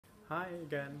Hi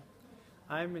again.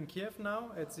 I'm in Kyiv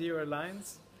now at Zero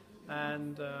Alliance,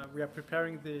 and we are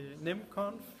preparing the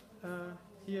NIMConf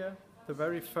here, the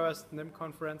very first NIM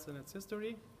conference in its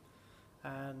history.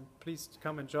 And please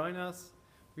come and join us.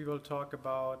 We will talk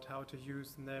about how to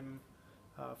use NIM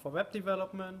for web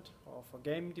development or for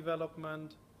game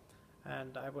development.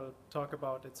 And I will talk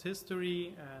about its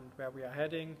history and where we are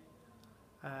heading.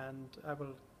 And I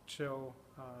will show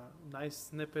nice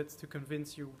snippets to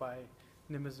convince you why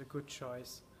NIM is a good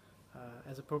choice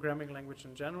as a programming language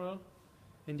in general,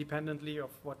 independently of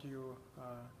what you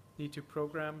need to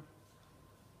program.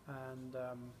 And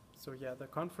so yeah, the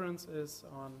conference is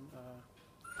on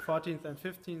 14th and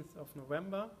 15th of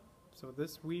November, so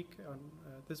this week, on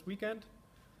this weekend,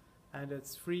 and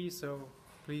it's free, so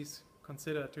please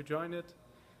consider to join it.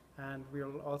 And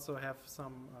we'll also have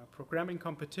some programming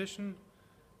competition,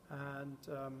 and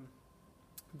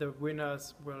the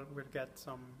winners will get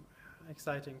some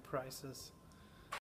exciting prizes